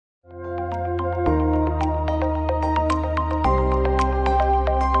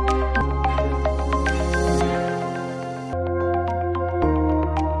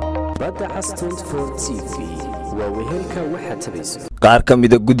Badacas24tv ووهلك واحد تبيس qaar ka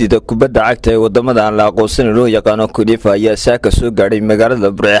mid ah gudida kubadda cagta ee wadamada aan la aqoonsan loo yaqaan Conifa ayaa saaka soo gaaray magaalada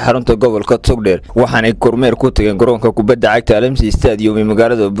Bari xarunta gobolka Togdheer waxaana kormeer ku tageen garoonka kubadda cagta Alamsi Stadium ee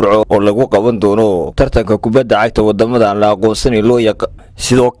magaalada Bari oo lagu qaban doono tartanka kubadda cagta wadamada aan la aqoonsan loo yaqaan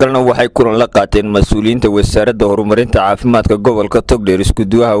sidoo kalena waxay kulan la qaateen mas'uuliyiinta wasaaradda horumarinta caafimaadka gobolka Togdheer isku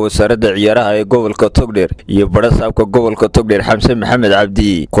duwaha wasaaradda ciyaaraha ee gobolka Togdheer iyo barasaabka gobolka Togdheer Xamse Maxamed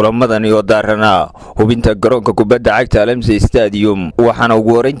Cabdi kulamadan iyo daarana hubinta garoonka kubadda cagta Alamsi Stadium waxaana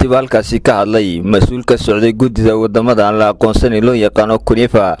ugu horeyntii halkaasi ka hadlay mas'uul ka socday gudida wadamada aan la aqoonsan loo yaqaan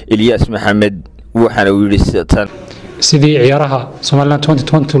Conifa Ilyas Maxamed waxaana uu yiri sidii ciyaaraha Samaaliland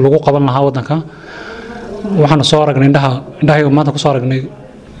 2020 lagu qaban lahaa wadanka waxaan soo aragnay indhaha maanta ku soo aragnay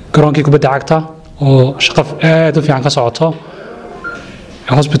garoonkii kubadda cagta oo shaqo aad u fiican ka socoto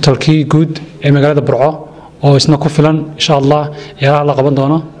hospitalkii guud ee magaalada Barco oo isna ku filan insha Allah ciyaaraha la qaban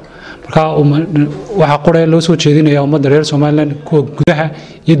doono marka waxa qoray loo soo jeedinayaa ummadda reer Soomaaliland kuwa gudaha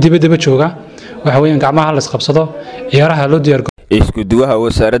iyo dibadda jooga waxa weeyaan gacmaha la isqabsado ciyaaraha loo diyaar isku duwaha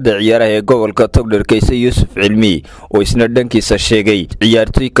wasaaradda ciyaaraha ee gobolka Togdheer Kayse Yusuf Cilmi oo isna dhankiisa sheegay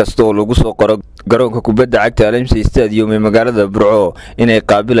ciyaartoy kasta oo lagu soo qoro garoonka kubadda cagta Alamsi Stadium ee magaalada Barco inay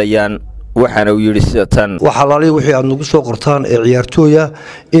qaabilayaan waxaana uu yiri sidatan waxa laalay wixii aad nagu soo qortaan ee ciyaartooyga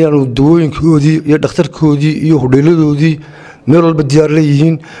inaanu dawooyinkoodii iyo dhakhtarkoodii iyo hudheeladoodii meel walba diyaar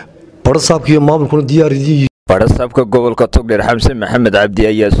leeyihiin barasaabka iyo maamulkuna diyaar yihiin barasaabka gobolka Togdheer Xamse Maxamed Cabdi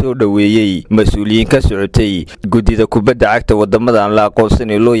ayaa soo dhaweeyay mas'uuliyiin ka socotay gudida kubadda cagta wadamada aan la aqoonsan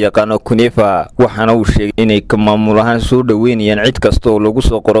loo yaqaan Conifa waxaana uu sheegay inay ka maamulahaan soo dhaweynayaan cid kasta oo lagu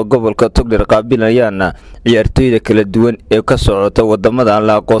soo qoro gobolka Togdheer qaabilayaan ciyaartooyda kala duwan ee ka socota wadamada aan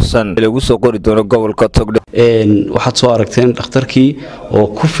la aqoonsan lagu soo qori doono gobolka Togdheer waxaad soo aragteen dhakhtarkii oo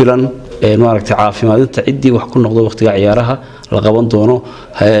ku filan maaragtay caafimaadinta cidii wax ku noqdo waqtiga ciyaaraha la qaban doono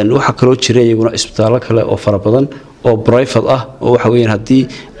waxa kale oo jiray iyaguna isbitaalo kale oo fara badan oo private ah oo waxa weeyaan hadii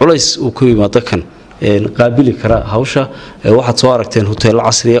culays uu ku yimaado kan qaabili kara hawsha waxaad soo aragteen hoteelo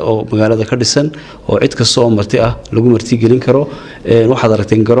casri ah oo magaalada ka dhisan oo cid kasta oo marti ah lagu marti gelin karo waxaad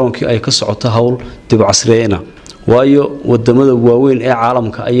aragteen garoonkii ay ka socoto hawl dib casriyeena waayo wadamada waaweyn ee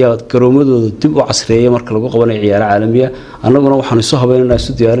caalamka ayaa garoomadooda dib u casriyeeyay marka lagu qabanayo ciyaar caalami ah annaguna waxaan soo habeynaa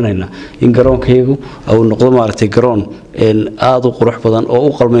isu diyaarinaynaa in garoonkeegu uu noqdo maaragtay garoon aad u qurux badan oo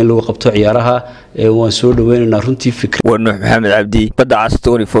u qalmay lagu qabto ciyaaraha waan soo dhaweynaynaa runtii fikir Maxamed Cabdi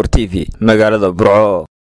Badacas24tv magaalada Barco.